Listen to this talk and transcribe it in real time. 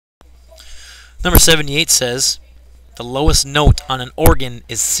Number 78 says the lowest note on an organ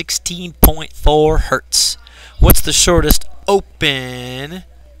is 16.4 hertz. What's the shortest open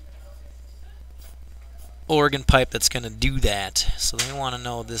organ pipe that's going to do that? So they want to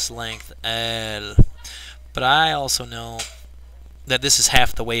know this length L. But I also know that this is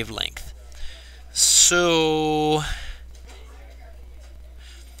half the wavelength. So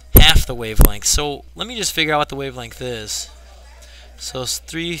half the wavelength. So let me just figure out what the wavelength is. So it's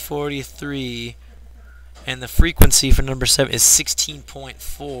 343, and the frequency for number 7 is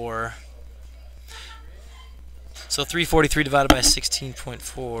 16.4. So 343 divided by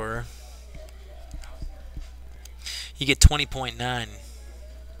 16.4, you get 20.9.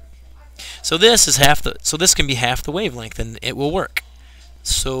 So this is half the. So this can be half the wavelength, and it will work.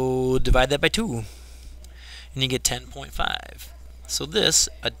 So divide that by 2, and you get 10.5. So this,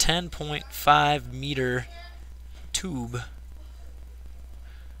 a 10.5 meter tube.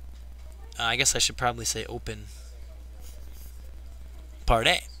 I guess I should probably say open. Part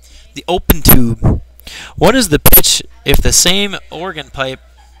A, the open tube. What is the pitch if the same organ pipe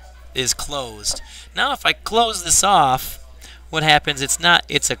is closed? Now if I close this off, what happens?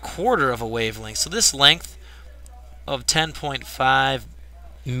 It's a quarter of a wavelength. So this length of 10.5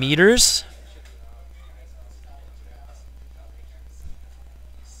 meters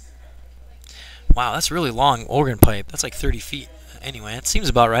wow, that's really long organ pipe. That's like 30 feet. Anyway, it seems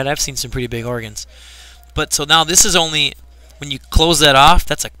about right. I've seen some pretty big organs. But so now this is only, when you close that off,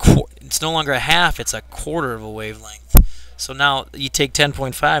 that's it's no longer a half, it's a quarter of a wavelength. So now you take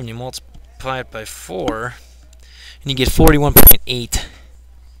 10.5 and you multiply it by 4, and you get 41.8.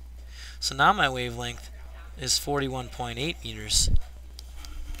 So now my wavelength is 41.8 meters.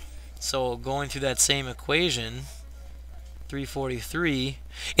 So going through that same equation, 343,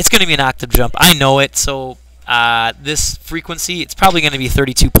 it's going to be an octave jump. I know it. So this frequency, it's probably going to be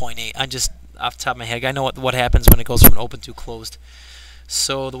 32.8. I just, off the top of my head, I know what happens when it goes from open to closed.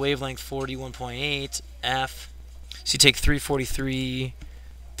 So the wavelength 41.8 F. So you take 343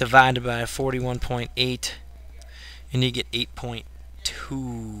 divided by 41.8, and you get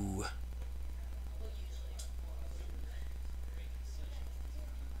 8.2.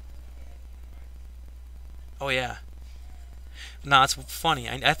 Oh yeah. No, it's funny.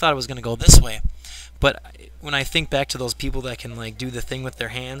 I thought it was going to go this way. But when I think back to those people that can like do the thing with their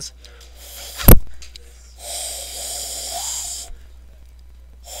hands,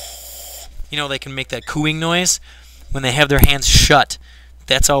 you know, they can make that cooing noise when they have their hands shut.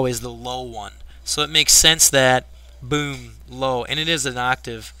 That's always the low one. So it makes sense that, boom, low. And it is an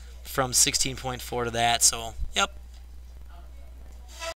octave from 16.4 to that. So, yep.